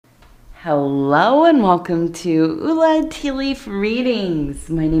Hello and welcome to Ula Tea Leaf Readings.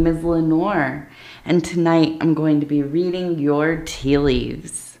 My name is Lenor and tonight I'm going to be reading your tea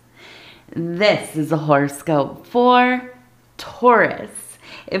leaves. This is a horoscope for Taurus.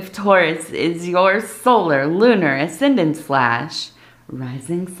 If Taurus is your solar, lunar, ascendant /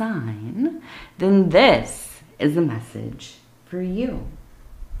 rising sign, then this is a message for you.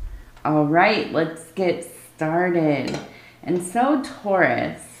 All right, let's get started. And so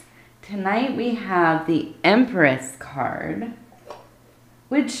Taurus, tonight we have the Empress card,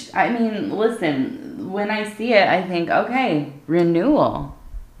 which, I mean, listen, when I see it, I think, okay, renewal,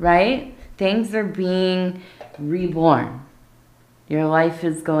 right? Things are being reborn. Your life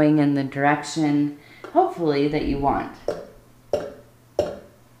is going in the direction, hopefully, that you want. I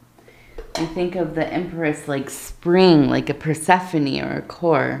think of the Empress like spring, like a Persephone or a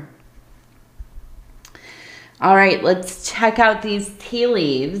core. All right, let's check out these tea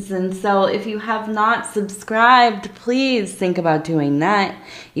leaves. And so if you have not subscribed, please think about doing that.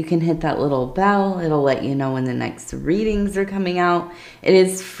 You can hit that little bell. It'll let you know when the next readings are coming out. It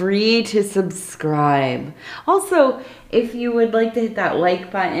is free to subscribe. Also, if you would like to hit that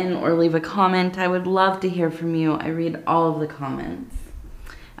like button or leave a comment, I would love to hear from you. I read all of the comments.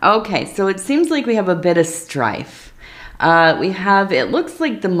 Okay, so it seems like we have a bit of strife. We have, it looks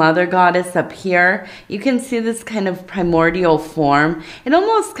like the mother goddess up here. You can see this kind of primordial form. It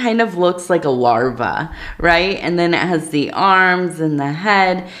almost kind of looks like a larva, right? And then it has the arms and the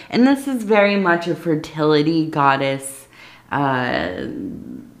head. And this is very much a fertility goddess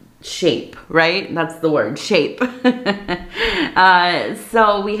shape, right? That's the word, shape.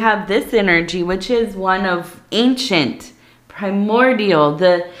 So we have this energy, which is one of ancient, primordial.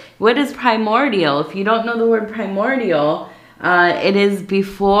 What is primordial? If you don't know the word primordial, it is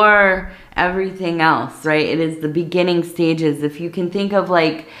before everything else, right? It is the beginning stages. If you can think of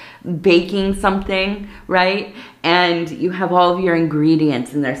like baking something, right? And you have all of your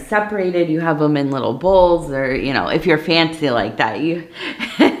ingredients and they're separated. You have them in little bowls, or, you know, if you're fancy like that, you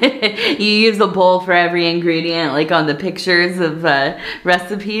you use a bowl for every ingredient, like on the pictures of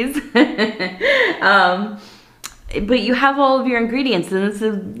recipes. But you have all of your ingredients, and this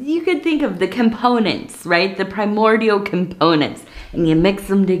is, you could think of the components, right? The primordial components, and you mix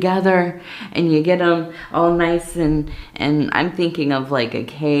them together, and you get them all nice, and I'm thinking of like a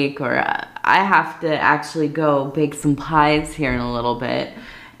cake, or I have to actually go bake some pies here in a little bit,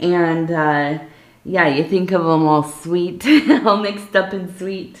 and yeah, you think of them all sweet, all mixed up and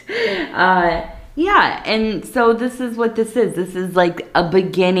sweet. Yeah, and so this is what this is. This is like a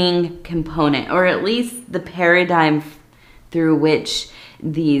beginning component, or at least the paradigm through which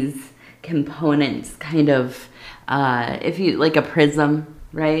these components kind of, if you, like a prism,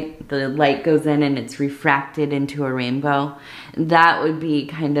 right? The light goes in and it's refracted into a rainbow. That would be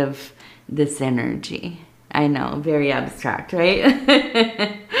kind of this energy. I know, very abstract, right?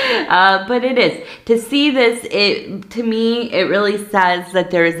 But it is. To see this, to me, it really says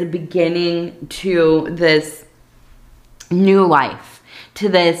that there is a beginning to this new life, to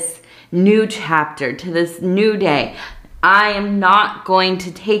this new chapter, to this new day. I am not going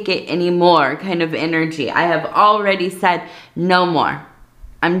to take it anymore kind of energy. I have already said no more.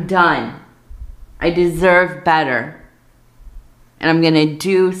 I'm done. I deserve better. And I'm going to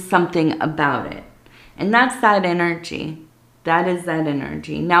do something about it. And that's that energy. That is that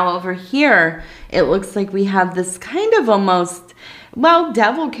energy. Now over here, it looks like we have this kind of almost, well,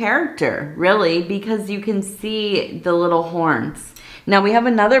 devil character, really, because you can see the little horns. Now we have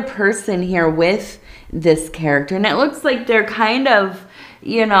another person here with this character, and it looks like they're kind of,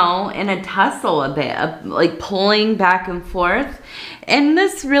 you know, in a tussle a bit, like pulling back and forth. And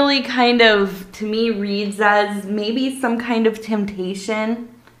this really kind of, to me, reads as maybe some kind of temptation,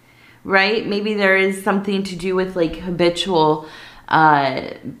 right? Maybe there is something to do with like habitual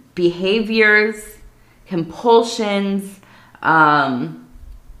behaviors, compulsions,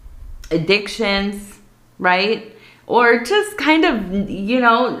 addictions, right? Or just kind of, you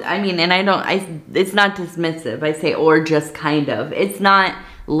know, I mean, and it's not dismissive. I say, or just kind of. It's not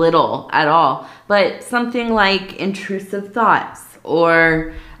little at all, but something like intrusive thoughts,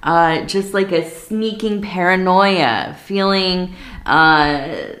 or just like a sneaking paranoia, feeling,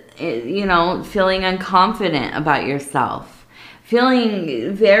 you know, feeling unconfident about yourself,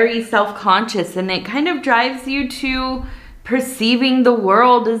 feeling very self-conscious, and it kind of drives you to perceiving the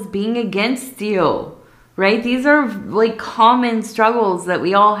world as being against you, right? These are like common struggles that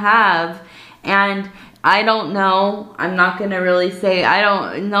we all have, and I don't know, I'm not going to really say, I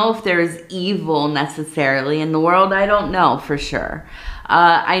don't know if there's evil necessarily in the world. I don't know for sure.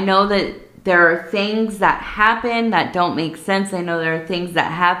 I know that there are things that happen that don't make sense. I know there are things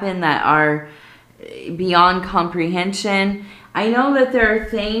that happen that are beyond comprehension. I know that there are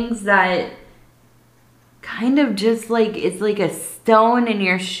things that kind of just like, it's like a stone in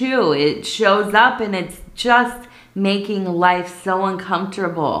your shoe. It shows up and it's just making life so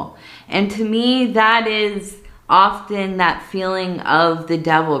uncomfortable. And to me, that is often that feeling of the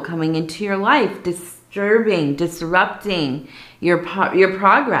devil coming into your life, disturbing, disrupting your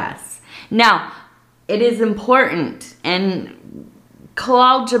progress. Now, it is important, and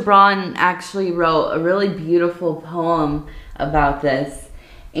Khalil Gibran actually wrote a really beautiful poem about this,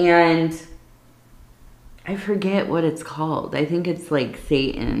 and I forget what it's called. I think it's like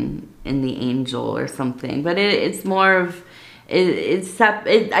Satan and the Angel or something, but it's more of,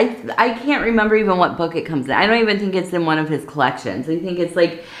 I can't remember even what book it comes in. I don't even think it's in one of his collections. I think it's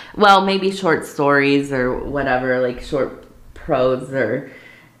like, well, maybe short stories or whatever, like short prose or,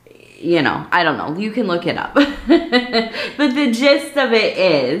 you know, I don't know. You can look it up. But the gist of it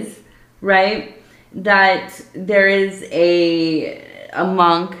is, right, that there is a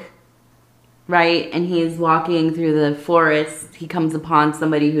monk, right, and he's walking through the forest. He comes upon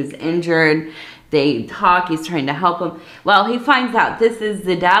somebody who's injured. They talk, he's trying to help him. Well, he finds out this is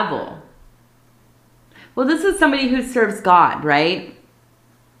the devil. Well, this is somebody who serves God, right?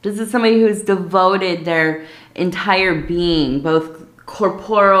 This is somebody who's devoted their entire being, both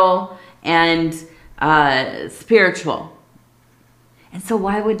corporal and spiritual. And so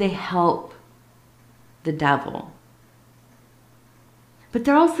why would they help the devil? But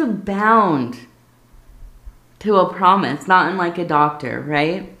they're also bound to a promise, not unlike a doctor,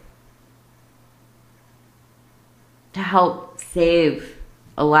 right? To help save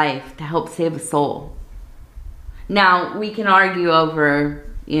a life, to help save a soul. Now, we can argue over,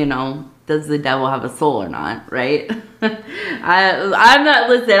 you know, does the devil have a soul or not, right? I'm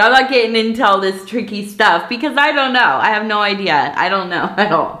not getting into all this tricky stuff because I don't know. I have no idea. I don't know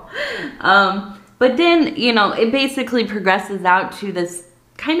at all. But then, you know, it basically progresses out to this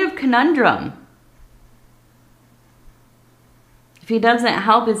kind of conundrum. If he doesn't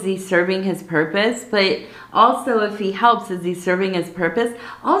help, is he serving his purpose? But also, if he helps, is he serving his purpose?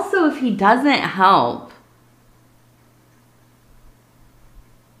 Also, if he doesn't help,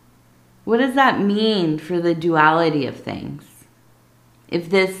 what does that mean for the duality of things? If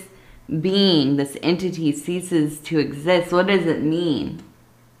this being, this entity ceases to exist, what does it mean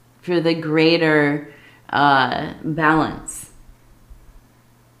for the greater balance?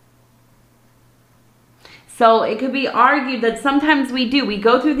 So it could be argued that sometimes we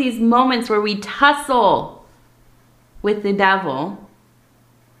go through these moments where we tussle with the devil.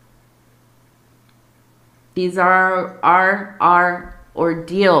 These are our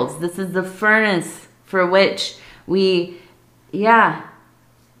ordeals. This is the furnace for which we,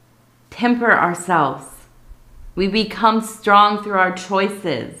 temper ourselves. We become strong through our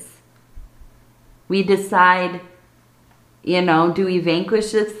choices. We decide, you know, do we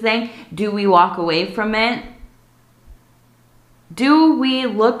vanquish this thing? Do we walk away from it? Do we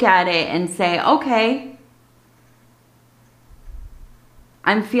look at it and say, okay,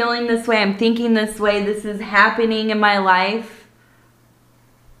 I'm feeling this way, I'm thinking this way, this is happening in my life.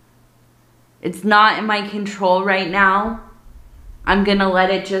 It's not in my control right now. I'm going to let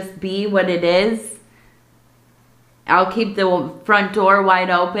it just be what it is. I'll keep the front door wide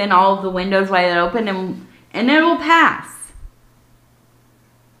open, all of the windows wide open, and it'll pass.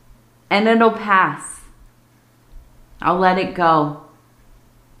 And it'll pass. I'll let it go.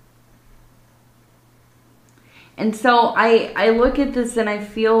 And so I look at this and I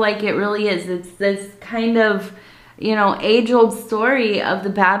feel like it really is. It's this kind of, you know, age-old story of the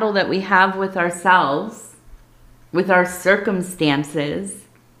battle that we have with ourselves, with our circumstances.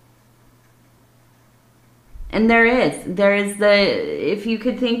 And there is if you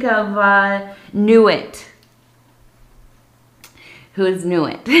could think of Nuit. Who is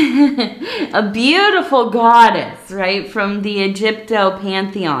Nuit? A beautiful goddess, right, from the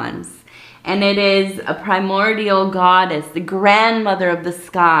Egypto-pantheons. And it is a primordial goddess, the grandmother of the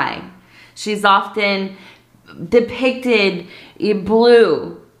sky. She's often depicted in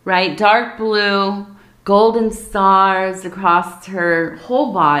blue, right, dark blue, golden stars across her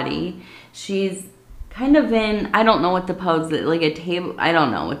whole body. She's kind of in, I don't know what the pose is, like a table, I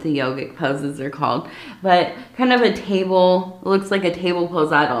don't know what the yogic poses are called, but kind of a table, looks like a table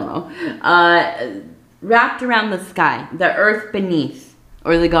pose, I don't know, wrapped around the sky, the earth beneath,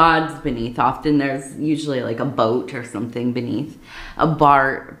 or the gods beneath. Often there's usually like a boat or something beneath, a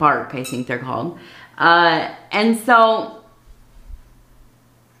bark, I think they're called, and so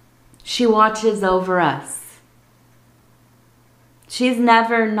she watches over us. She's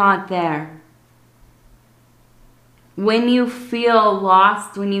never not there. when you feel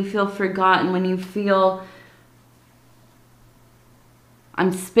lost, when you feel forgotten, when you feel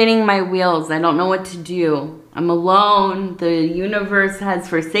I'm spinning my wheels, I don't know what to do, I'm alone, the universe has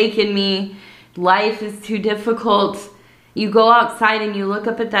forsaken me, life is too difficult, you go outside and you look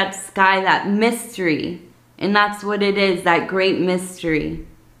up at that sky, that mystery, and that's what it is, that great mystery.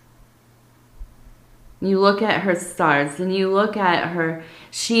 You look at her stars and you look at her,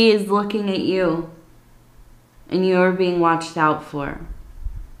 she is looking at you, and you are being watched out for.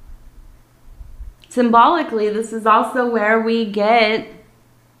 Symbolically, this is also where we get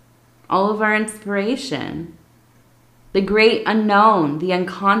all of our inspiration. The great unknown, the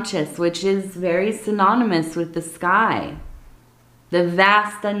unconscious, which is very synonymous with the sky. The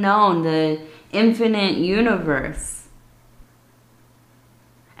vast unknown, the infinite universe.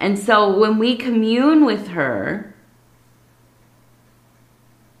 And so when we commune with her,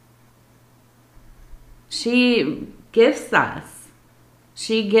 she gives us.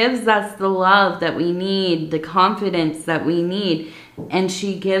 She gives us the love that we need, the confidence that we need, and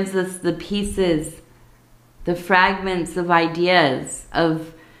she gives us the pieces, the fragments of ideas,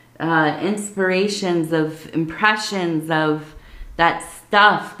 of inspirations, of impressions, of that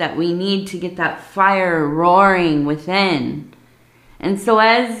stuff that we need to get that fire roaring within. And so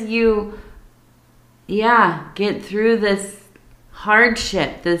as you, get through this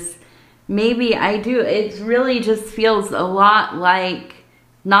hardship, this, maybe it really just feels a lot like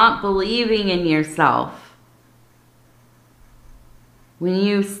not believing in yourself. When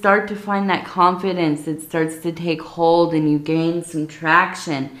you start to find that confidence, it starts to take hold and you gain some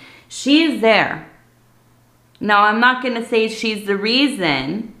traction. She is there. Now, I'm not going to say she's the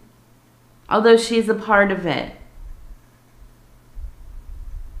reason, although she's a part of it.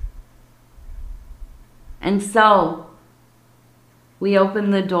 And so, we open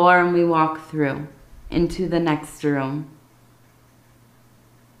the door and we walk through into the next room.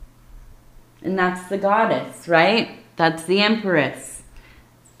 And that's the goddess, right? That's the empress.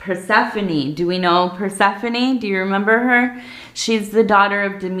 Persephone. Do we know Persephone? Do you remember her? She's the daughter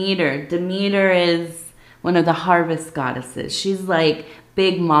of Demeter. Demeter is one of the harvest goddesses. She's like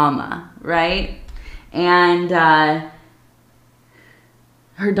Big Mama, right? And her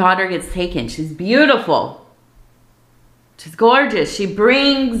daughter gets taken. She's beautiful. She's gorgeous. She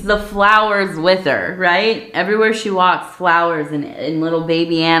brings the flowers with her, right? Everywhere she walks, flowers and little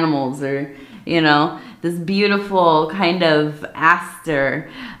baby animals, or, this beautiful kind of aster.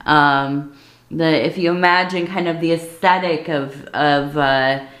 If you imagine kind of the aesthetic of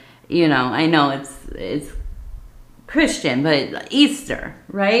I know it's Christian, but Easter,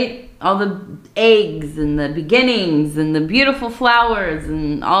 right? All the eggs and the beginnings and the beautiful flowers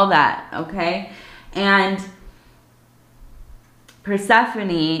and all that, okay? And Persephone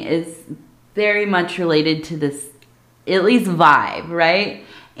is very much related to this, at least vibe, right?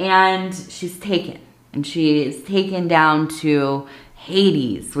 And she's taken. And she is taken down to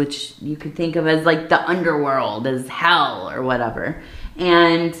Hades, which you could think of as like the underworld, as hell or whatever.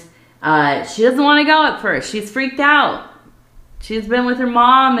 And she doesn't want to go at first. She's freaked out. She's been with her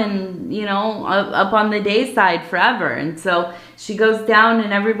mom and, up on the day side forever. And so she goes down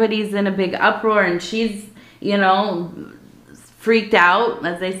and everybody's in a big uproar and she's, freaked out,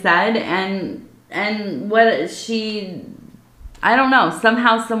 as I said. And what she, I don't know,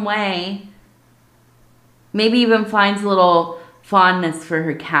 somehow, some way, maybe even finds a little fondness for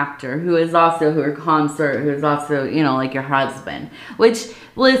her captor, who is also her consort, who is also, like your husband. Which,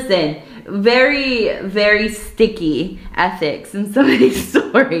 listen, very, very sticky ethics in some of these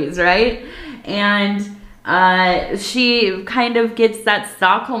stories, right? And she kind of gets that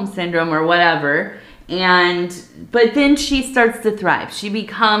Stockholm syndrome or whatever. But then she starts to thrive. She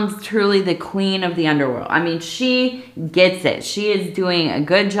becomes truly the queen of the underworld. I mean, she gets it. She is doing a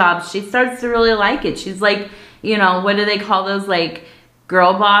good job. She starts to really like it. She's like, what do they call those? Like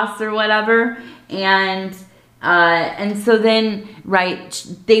girl boss or whatever. And so then, right,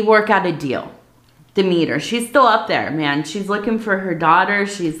 they work out a deal. Demeter, she's still up there, man. She's looking for her daughter.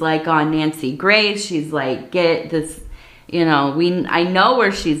 She's like on Nancy Grace. She's like, get this, I know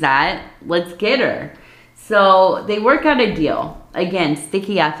where she's at. Let's get her. So they work out a deal. Again,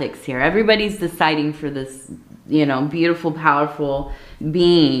 sticky ethics here. Everybody's deciding for this, beautiful, powerful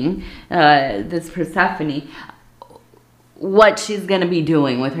being, this Persephone, what she's going to be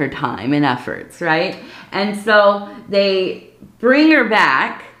doing with her time and efforts, right? And so they bring her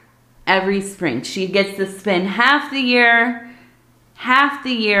back every spring. She gets to spend half the year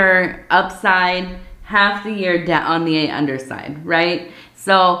upside, half the year down on the underside, right?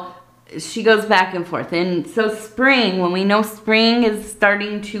 So she goes back and forth. And so spring, when we know spring is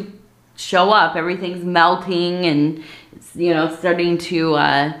starting to show up. Everything's melting and it's, you know, starting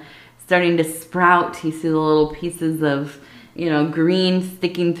to sprout. You see the little pieces of, you know, green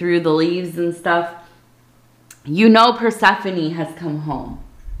sticking through the leaves and stuff. You know Persephone has come home,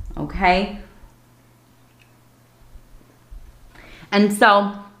 okay? And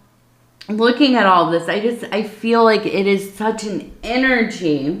so, looking at all this, I feel like it is such an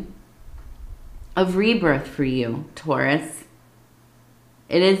energy of rebirth for you, Taurus.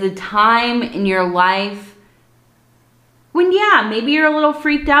 It is a time in your life when, yeah, maybe you're a little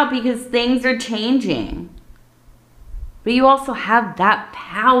freaked out because things are changing. But you also have that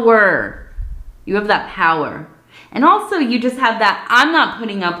power. You have that power. And also you just have that, I'm not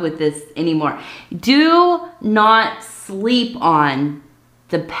putting up with this anymore. Do not sleep on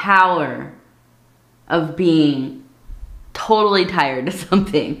the power of being totally tired of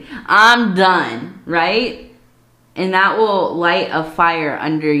something. I'm done, right? And that will light a fire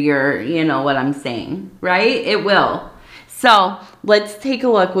under your, you know what I'm saying, right? It will. So let's take a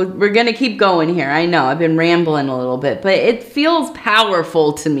look. We're going to keep going here. I know I've been rambling a little bit, but it feels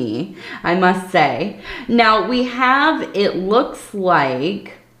powerful to me, I must say. Now we have, it looks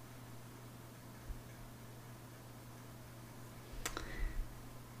like,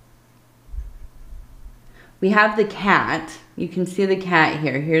 we have the cat. You can see the cat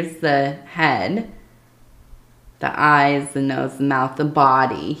here. Here's the head, the eyes, the nose, the mouth, the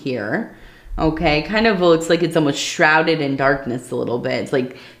body here. Okay, kind of looks like it's almost shrouded in darkness a little bit. It's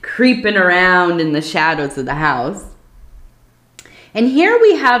like creeping around in the shadows of the house. And here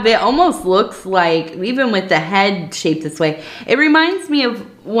we have, it almost looks like, even with the head shaped this way, it reminds me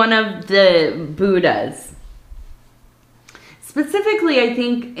of one of the Buddhas. Specifically, I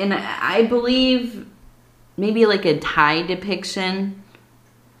think, and I believe, maybe like a Thai depiction.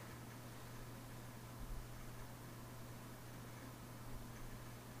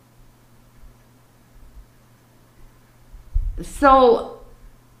 So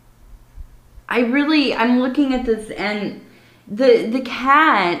I'm looking at this, and the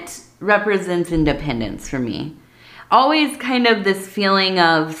cat represents independence for me. Always kind of this feeling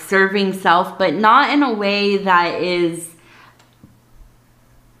of serving self, but not in a way that is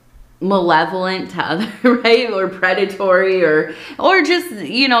malevolent to others, right? Or predatory, or just,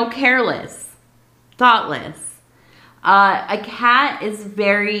 you know, careless, thoughtless. A cat is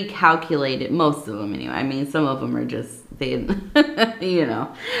very calculated. Most of them, anyway. I mean, some of them are just, they, you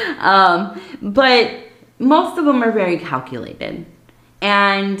know. But most of them are very calculated.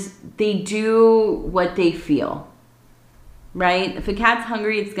 And they do what they feel, right? If a cat's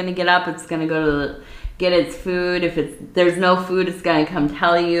hungry, it's going to get up. It's going to go to get its food. If there's no food, it's going to come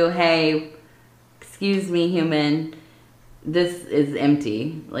tell you, hey, excuse me, human, this is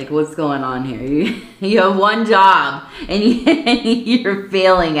empty. Like, what's going on here? You have one job and you're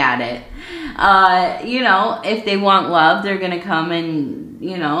failing at it. You know, if they want love, they're going to come and,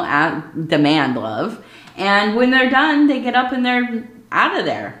 you know, demand love. And when they're done, they get up and they're out of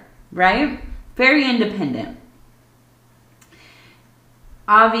there, right? Very independent.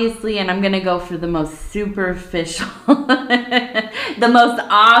 Obviously, and I'm going to go for the most superficial, the most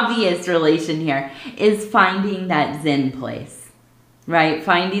obvious relation here is finding that Zen place, right?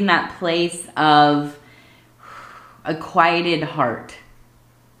 Finding that place of a quieted heart,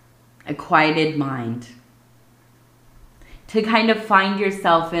 a quieted mind. To kind of find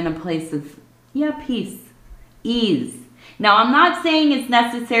yourself in a place of, yeah, peace, ease. Now, I'm not saying it's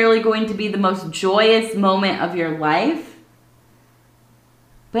necessarily going to be the most joyous moment of your life,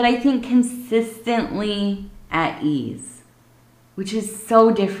 but I think consistently at ease, which is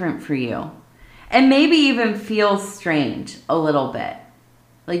so different for you. And maybe even feels strange a little bit.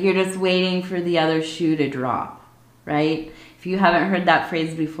 Like you're just waiting for the other shoe to drop, right? If you haven't heard that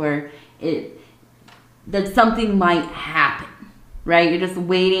phrase before, that something might happen, right? You're just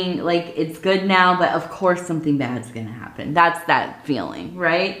waiting, like it's good now, but of course something bad's gonna happen. That's that feeling,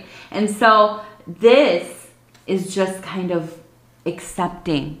 right? And so this is just kind of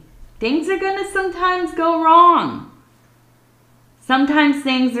accepting. Things are going to sometimes go wrong. Sometimes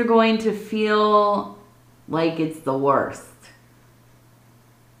things are going to feel like it's the worst.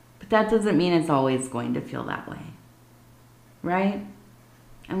 But that doesn't mean it's always going to feel that way. Right?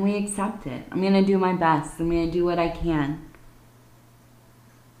 And we accept it. I'm going to do my best. I'm going to do what I can.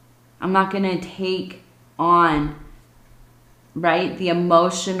 I'm not going to take on, right, the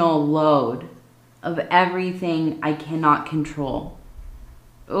emotional load of everything I cannot control.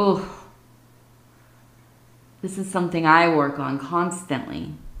 Oh, this is something I work on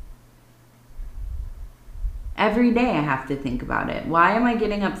constantly. Every day I have to think about it. Why am I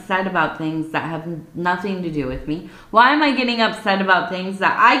getting upset about things that have nothing to do with me? Why am I getting upset about things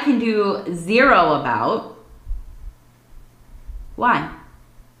that I can do zero about? Why?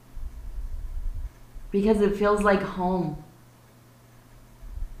 Because it feels like home.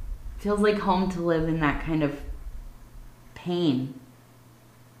 It feels like home to live in that kind of pain.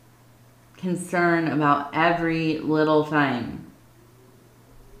 Concern about every little thing.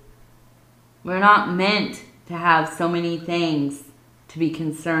 We're not meant to have so many things to be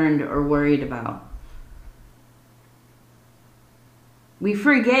concerned or worried about. We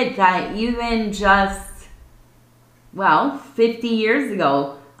forget that even just, 50 years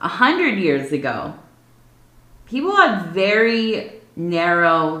ago, 100 years ago, people had very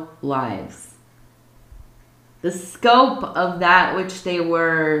narrow lives. The scope of that which they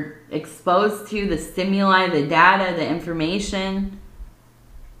were exposed to, the stimuli, the data, the information.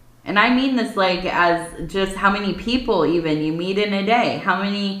 And I mean this like as just how many people even you meet in a day, how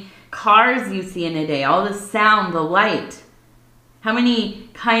many cars you see in a day, all the sound, the light, how many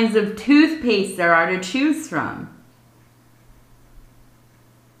kinds of toothpaste there are to choose from.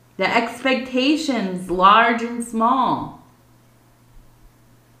 The expectations, large and small.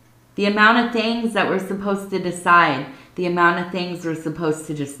 The amount of things that we're supposed to decide, the amount of things we're supposed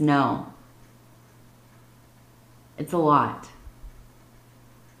to just know. It's a lot.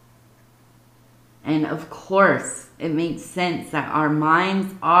 And of course, it makes sense that our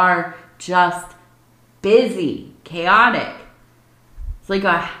minds are just busy, chaotic. It's like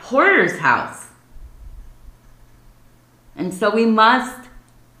a hoarder's house. And so we must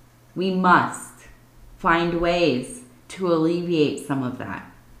find ways to alleviate some of that.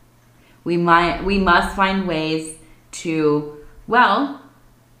 We must find ways to,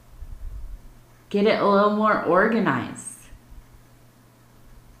 get it a little more organized.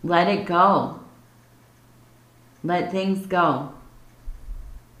 Let it go. Let things go.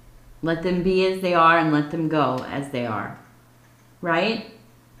 Let them be as they are and let them go as they are. Right?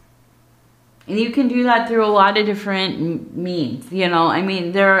 And you can do that through a lot of different means.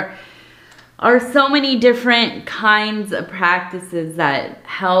 There are so many different kinds of practices that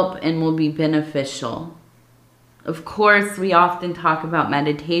help and will be beneficial. Of course, we often talk about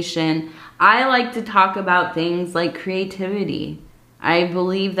meditation. I like to talk about things like creativity. I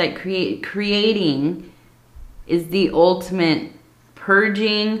believe that creating is the ultimate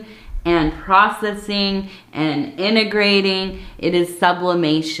purging and processing and integrating. It is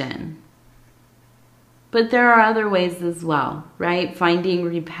sublimation. But there are other ways as well, right? Finding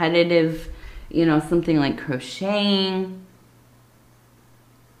repetitive, something like crocheting,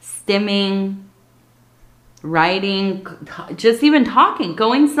 stimming, writing, just even talking,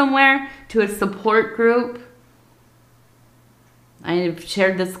 going somewhere to a support group. I've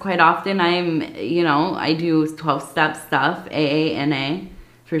shared this quite often. I do 12-step stuff, AA, NA,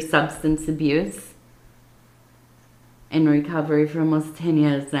 for substance abuse in recovery for almost 10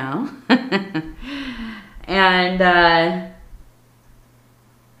 years now. And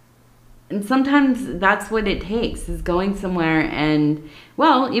sometimes that's what it takes, is going somewhere and,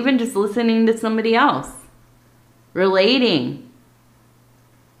 even just listening to somebody else, relating,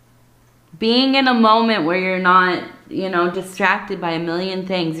 being in a moment where you're not, distracted by a million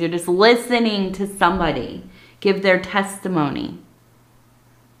things. You're just listening to somebody give their testimony.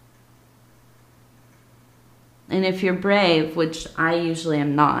 And if you're brave, which I usually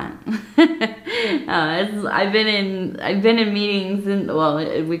am not, I've been in meetings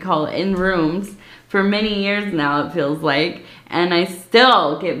we call it in rooms for many years now, it feels like, and I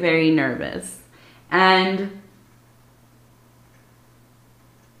still get very nervous. And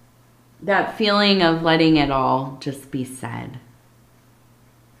that feeling of letting it all just be said.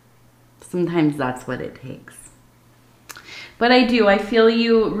 Sometimes that's what it takes. But I feel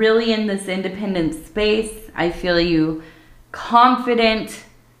you really in this independent space. I feel you confident.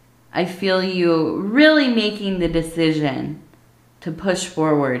 I feel you really making the decision to push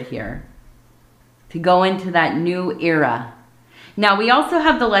forward here, to go into that new era. Now, we also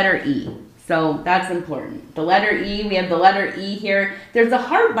have the letter E. So that's important. The letter E, we have the letter E here. There's a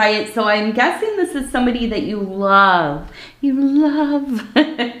heart by it, so I'm guessing this is somebody that you love. You love.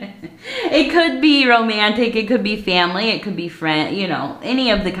 It could be romantic, it could be family, it could be friend, any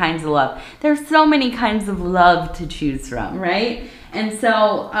of the kinds of love. There's so many kinds of love to choose from, right? And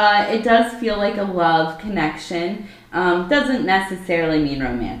so it does feel like a love connection. Doesn't necessarily mean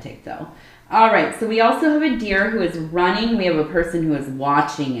romantic though. All right, so we also have a deer who is running. We have a person who is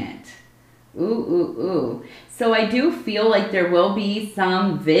watching it. Ooh, ooh, ooh. So I do feel like there will be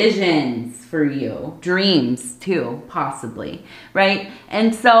some visions for you. Dreams too, possibly, right?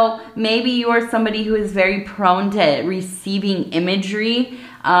 And so maybe you are somebody who is very prone to receiving imagery.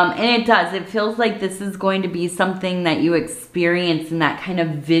 And it does. It feels like this is going to be something that you experience in that kind of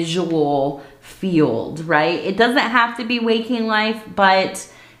visual field, right? It doesn't have to be waking life, but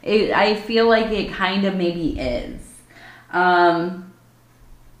I feel like it kind of maybe is.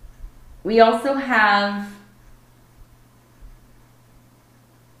 We also have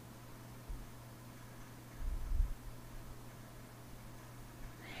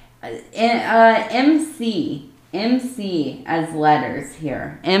MC as letters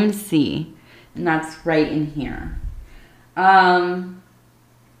here. MC. And that's right in here.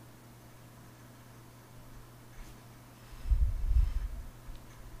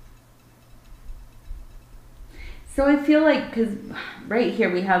 So I feel like, because right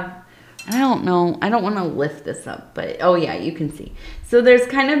here we have, I don't know, I don't want to lift this up, but oh yeah, you can see. So there's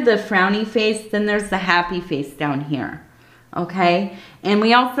kind of the frowny face, then there's the happy face down here. Okay? And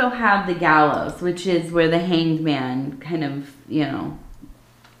we also have the gallows, which is where the hanged man kind of, you know,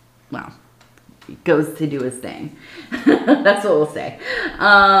 well, goes to do his thing. That's what we'll say.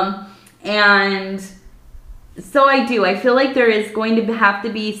 And so I feel like there is going to have to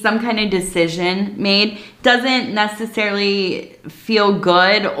be some kind of decision made. Doesn't necessarily feel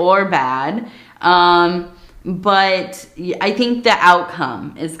good or bad. But I think the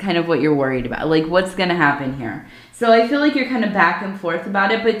outcome is kind of what you're worried about. Like, what's going to happen here? So I feel like you're kind of back and forth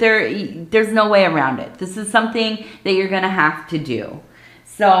about it, but there's no way around it. This is something that you're going to have to do.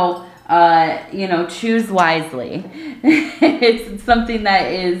 So, you know, choose wisely. It's something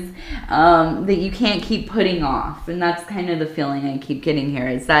that is, that you can't keep putting off. And that's kind of the feeling I keep getting here,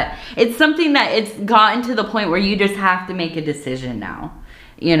 is that it's something that it's gotten to the point where you just have to make a decision now.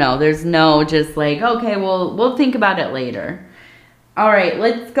 You know, there's no just like, okay, well, we'll think about it later. All right,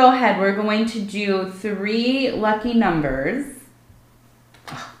 let's go ahead. We're going to do 3 lucky numbers.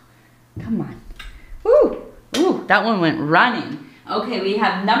 Oh, come on. Woo! Ooh, that one went running. Okay, we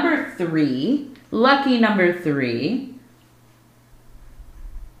have number 3. Lucky number 3.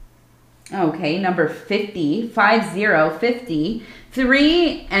 Okay, number 50. 50, 50.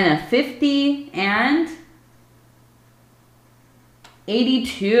 3 and a 50 and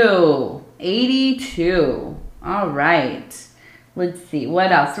 82. 82. All right. Let's see.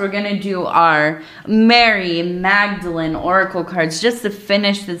 What else? We're going to do our Mary Magdalene Oracle cards just to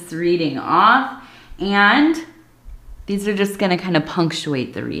finish this reading off. And these are just going to kind of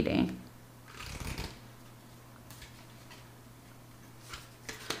punctuate the reading.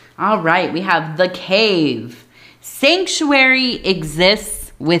 All right. We have the cave. Sanctuary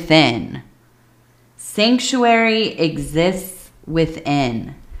exists within. Sanctuary exists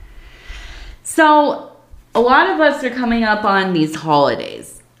within. So a lot of us are coming up on these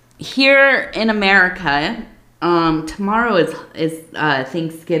holidays. Here in America, tomorrow is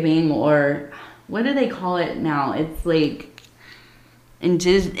Thanksgiving, or what do they call it now? It's like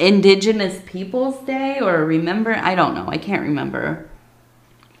Indigenous Peoples Day, or remember? I don't know. I can't remember.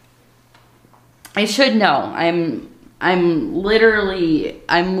 I should know. I'm literally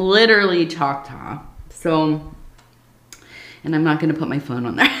Choctaw. So, and I'm not going to put my phone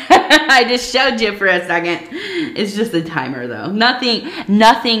on there. I just showed you for a second. It's just a timer though.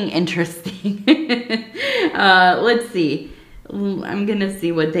 Nothing interesting. Let's see. I'm going to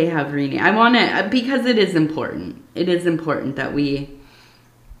see what they have reading. I want to, because it is important. It is important that we...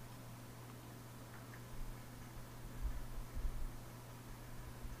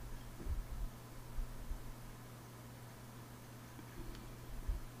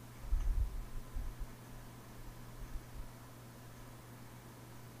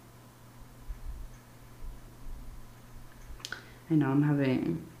 I know I'm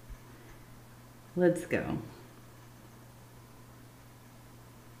having, let's go.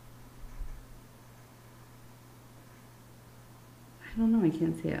 I don't know, I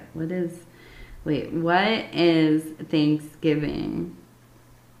can't see it. What is Thanksgiving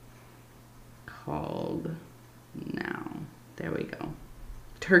called now? There we go.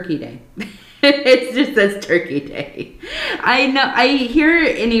 Turkey Day. It just says Turkey Day. I know, I hear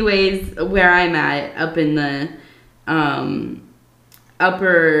anyways where I'm at, up in the,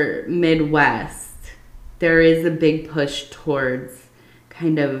 upper Midwest, there is a big push towards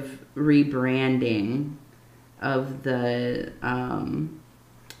kind of rebranding of the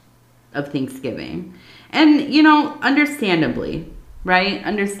of Thanksgiving, and you know, understandably, right?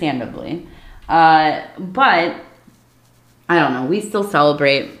 Understandably, but I don't know. We still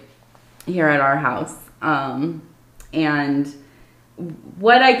celebrate here at our house, and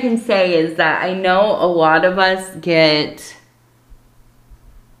what I can say is that I know a lot of us get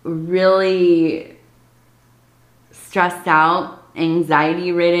really stressed out,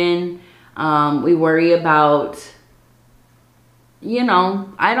 anxiety ridden. We worry about, you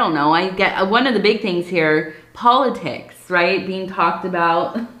know, I don't know. I get one of the big things here, politics, right? Being talked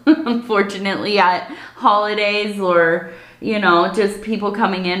about, unfortunately, at holidays, or, you know, just people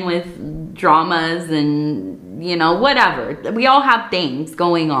coming in with dramas and, you know, whatever. We all have things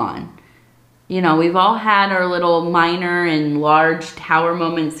going on. You know, we've all had our little minor and large tower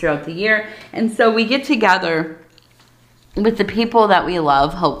moments throughout the year. And so we get together with the people that we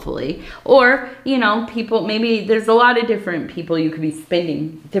love, hopefully. Or, you know, people, maybe there's a lot of different people you could be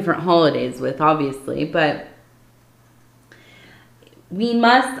spending different holidays with, obviously. But we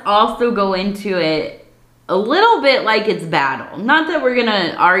must also go into it a little bit like it's battle. Not that we're going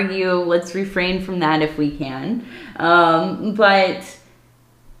to argue. Let's refrain from that if we can. But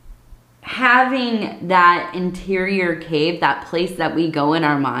having that interior cave, that place that we go in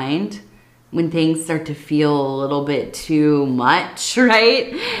our mind when things start to feel a little bit too much,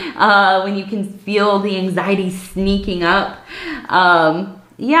 right? When you can feel the anxiety sneaking up.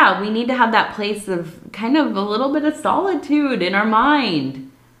 Yeah, we need to have that place of kind of a little bit of solitude in our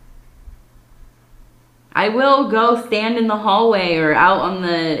mind. I will go stand in the hallway or out on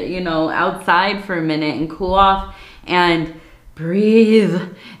the, you know, outside for a minute and cool off and breathe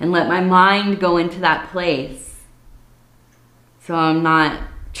and let my mind go into that place. So I'm not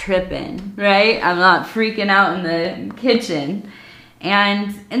tripping, right? I'm not freaking out in the kitchen.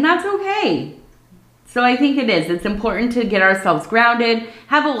 And that's okay. So I think it is. It's important to get ourselves grounded,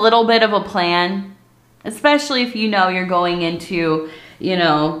 have a little bit of a plan, especially if you know you're going into, you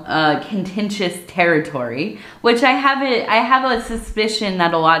know, contentious territory, which I have a suspicion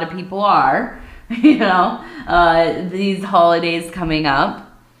that a lot of people are, you know, these holidays coming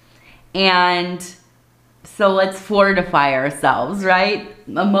up. And so let's fortify ourselves, right?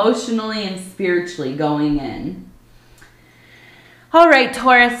 Emotionally and spiritually going in. All right,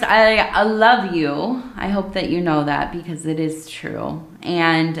 Taurus, I love you. I hope that you know that, because it is true.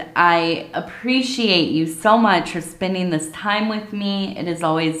 And I appreciate you so much for spending this time with me. It is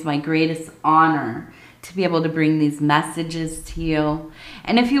always my greatest honor to be able to bring these messages to you.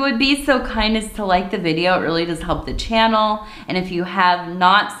 And if you would be so kind as to like the video, it really does help the channel. And if you have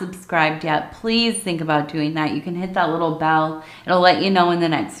not subscribed yet, please think about doing that. You can hit that little bell. It'll let you know when the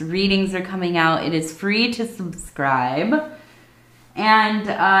next readings are coming out. It is free to subscribe. And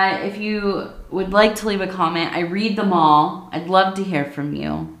if you would like to leave a comment, I read them all. I'd love to hear from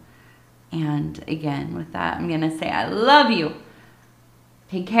you. And again, with that, I'm going to say I love you.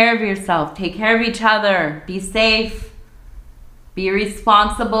 Take care of yourself. Take care of each other. Be safe. Be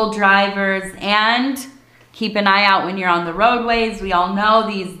responsible drivers. And keep an eye out when you're on the roadways. We all know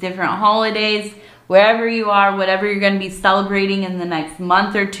these different holidays. Wherever you are, whatever you're going to be celebrating in the next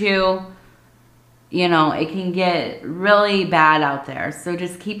month or two, you know, it can get really bad out there. So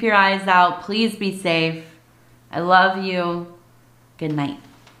just keep your eyes out. Please be safe. I love you. Good night.